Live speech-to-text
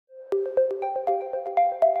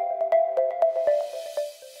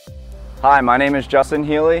Hi, my name is Justin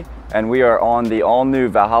Healey, and we are on the all-new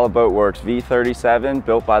Valhalla Boatworks V-37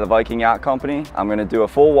 built by the Viking Yacht Company. I'm going to do a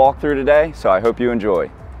full walkthrough today, so I hope you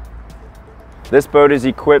enjoy. This boat is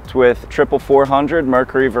equipped with 400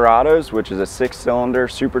 Mercury Verados, which is a 6-cylinder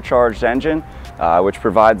supercharged engine, which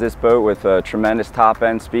provides this boat with a tremendous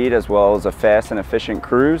top-end speed as well as a fast and efficient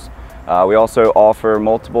cruise. We also offer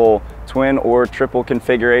multiple twin or triple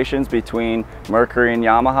configurations between Mercury and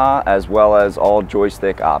Yamaha, as well as all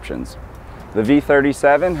joystick options. The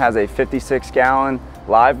V-37 has a 56-gallon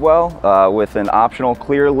live well with an optional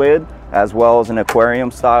clear lid, as well as an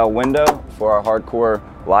aquarium-style window for our hardcore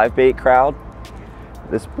live bait crowd.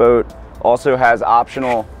 This boat also has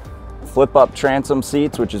optional flip-up transom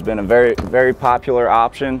seats, which has been a very popular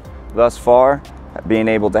option thus far, being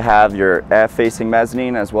able to have your aft-facing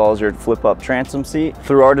mezzanine as well as your flip-up transom seat.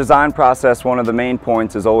 Through our design process, one of the main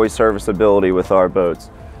points is always serviceability with our boats.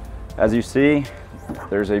 As you see,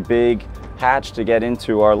 there's a big hatch to get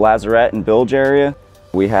into our lazarette and bilge area.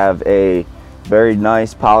 We have a very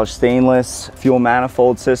nice polished stainless fuel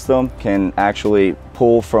manifold system, can actually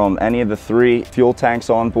pull from any of the 3 fuel tanks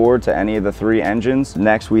on board to any of the 3 engines.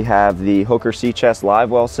 Next, we have the Hooker sea chest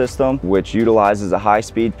live well system, which utilizes a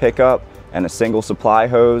high-speed pickup and a single supply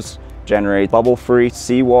hose, generates bubble-free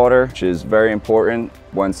seawater, which is very important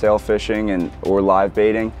when sail fishing or live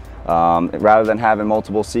baiting. Rather than having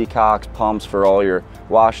multiple seacocks, pumps for all your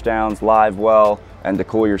washdowns, live well, and to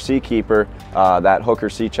cool your Seakeeper, that Hooker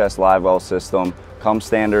sea chest live well system comes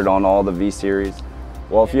standard on all the V-Series.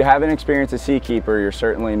 Well, if you haven't experienced a Seakeeper, you're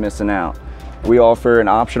certainly missing out. We offer an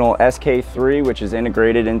optional SK3, which is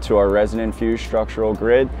integrated into our resin-infused structural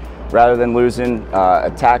grid. Rather than losing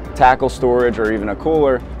a tackle storage or even a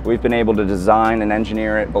cooler, we've been able to design and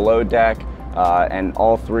engineer it below deck, and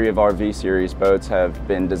all 3 of our V-Series boats have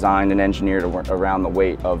been designed and engineered around the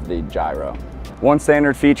weight of the gyro. One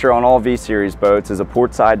standard feature on all V-Series boats is a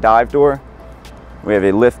portside dive door. We have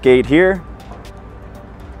a lift gate here,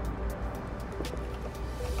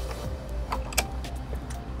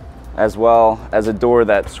 as well as a door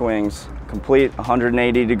that swings complete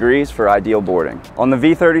 180 degrees for ideal boarding. On the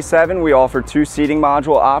V-37, we offer 2 seating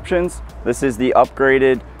module options. This is the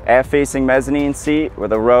upgraded aft-facing mezzanine seat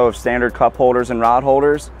with a row of standard cup holders and rod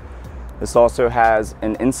holders. This also has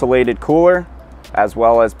an insulated cooler, as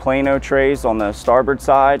well as plano trays on the starboard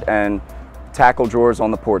side and tackle drawers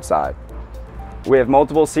on the port side. We have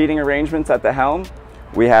multiple seating arrangements at the helm.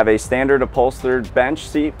 We have a standard upholstered bench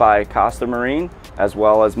seat by Costa Marine, as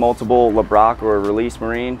well as multiple LeBrock or Release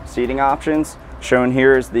Marine seating options. Shown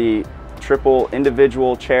here is the triple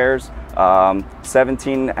individual chairs,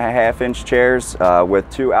 17.5-inch chairs with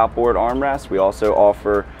 2 outboard armrests. We also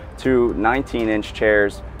offer 2 19-inch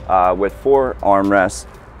chairs with 4 armrests,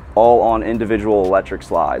 all on individual electric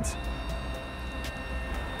slides.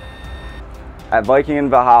 At Viking and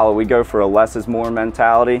Valhalla, we go for a less is more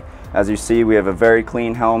mentality. As you see, we have a very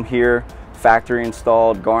clean helm here, factory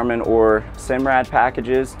installed Garmin or Simrad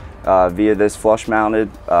packages via this flush mounted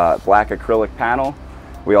black acrylic panel.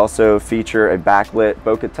 We also feature a backlit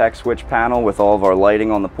Bocatech switch panel with all of our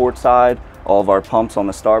lighting on the port side, all of our pumps on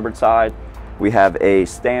the starboard side. We have a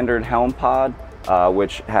standard helm pod,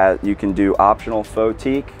 which you can do optional faux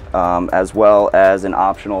teak, as well as an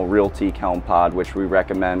optional real teak helm pod, which we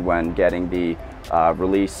recommend when getting the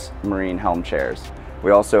Release Marine helm chairs. We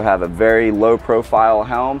also have a very low profile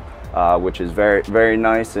helm, which is very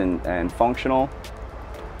nice and functional.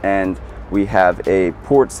 And we have a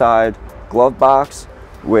port side glove box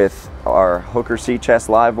with our Hooker sea chest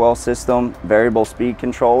live well system, variable speed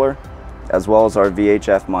controller, as well as our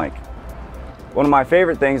VHF mic. One of my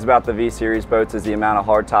favorite things about the V-Series boats is the amount of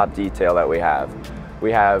hardtop detail that we have.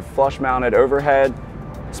 We have flush mounted overhead,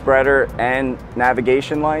 spreader, and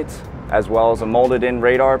navigation lights, as well as a molded in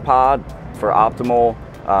radar pod for optimal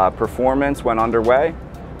performance when underway.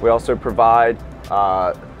 We also provide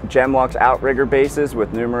Gemlux outrigger bases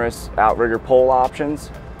with numerous outrigger pole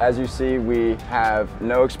options. As you see, we have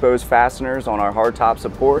no exposed fasteners on our hardtop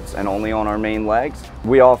supports and only on our main legs.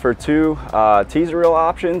 We offer 2 teaser reel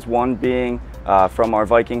options, one being from our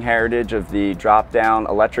Viking heritage of the drop-down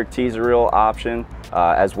electric teaser reel option,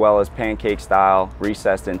 as well as pancake style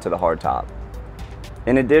recessed into the hardtop.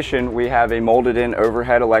 In addition, we have a molded-in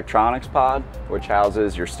overhead electronics pod, which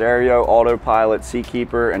houses your stereo, autopilot,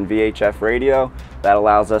 Seakeeper, and VHF radio. That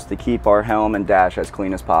allows us to keep our helm and dash as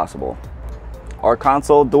clean as possible. Our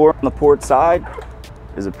console door on the port side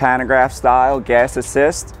is a pantograph style gas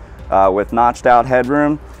assist with notched out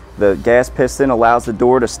headroom. The gas piston allows the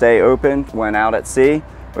door to stay open when out at sea,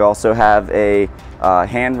 We also have a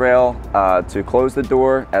handrail to close the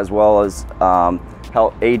door, as well as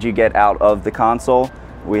help aid you get out of the console.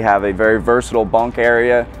 We have a very versatile bunk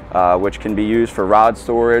area, which can be used for rod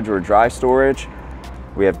storage or dry storage.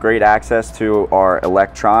 We have great access to our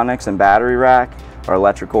electronics and battery rack. Our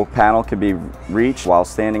electrical panel can be reached while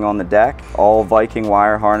standing on the deck. All Viking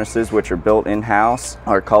wire harnesses, which are built in-house,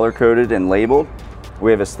 are color-coded and labeled.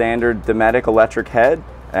 We have a standard Dometic electric head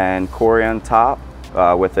and Corian top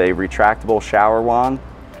with a retractable shower wand.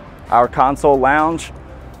 Our console lounge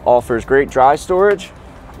offers great dry storage,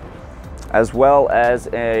 as well as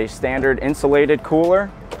a standard insulated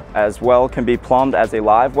cooler, as well can be plumbed as a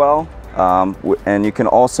live well. And you can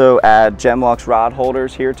also add Gemlux rod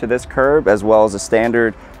holders here to this curb, as well as a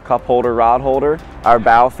standard cup holder rod holder. Our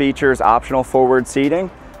bow features optional forward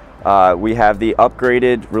seating. We have the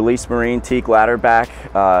upgraded Release Marine teak ladder back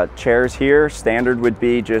chairs here. Standard would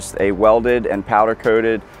be just a welded and powder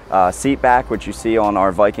coated seat back, which you see on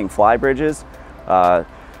our Viking fly bridges.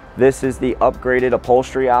 This is the upgraded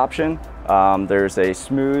upholstery option. There's a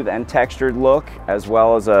smooth and textured look, as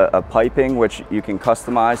well as a piping which you can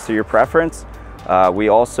customize to your preference. We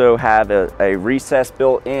also have a recess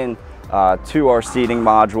built in to our seating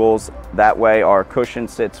modules. That way our cushion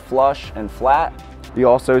sits flush and flat. You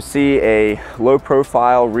also see a low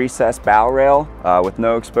profile recessed bow rail with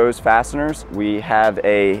no exposed fasteners. We have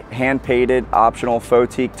a hand painted optional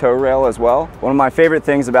faux teak tow rail as well. One of my favorite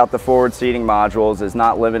things about the forward seating modules is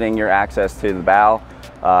not limiting your access to the bow.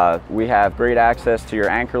 We have great access to your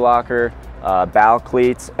anchor locker, bow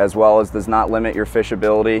cleats, as well as does not limit your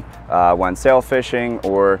fishability when sail fishing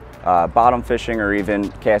or bottom fishing, or even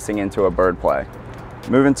casting into a bird play.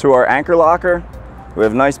 Moving to our anchor locker, we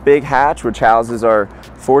have a nice big hatch which houses our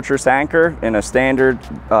Fortress anchor in a standard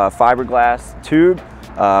fiberglass tube.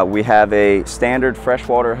 We have a standard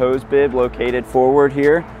freshwater hose bib located forward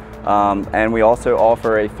here, and we also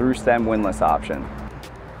offer a through stem windlass option.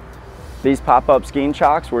 These pop-up skein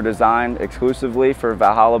chocks were designed exclusively for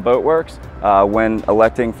Valhalla Boat Works when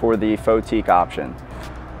electing for the faux teak option.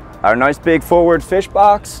 Our nice big forward fish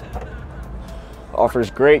box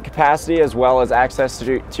offers great capacity, as well as access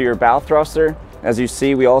to your bow thruster. As you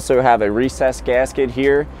see, we also have a recessed gasket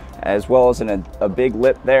here, as well as a big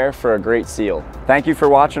lip there for a great seal. Thank you for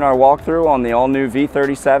watching our walkthrough on the all-new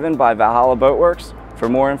V37 by Valhalla Boat Works. For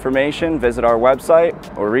more information, visit our website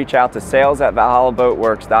or reach out to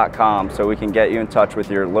sales@valhallaboatworks.com so we can get you in touch with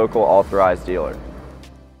your local authorized dealer.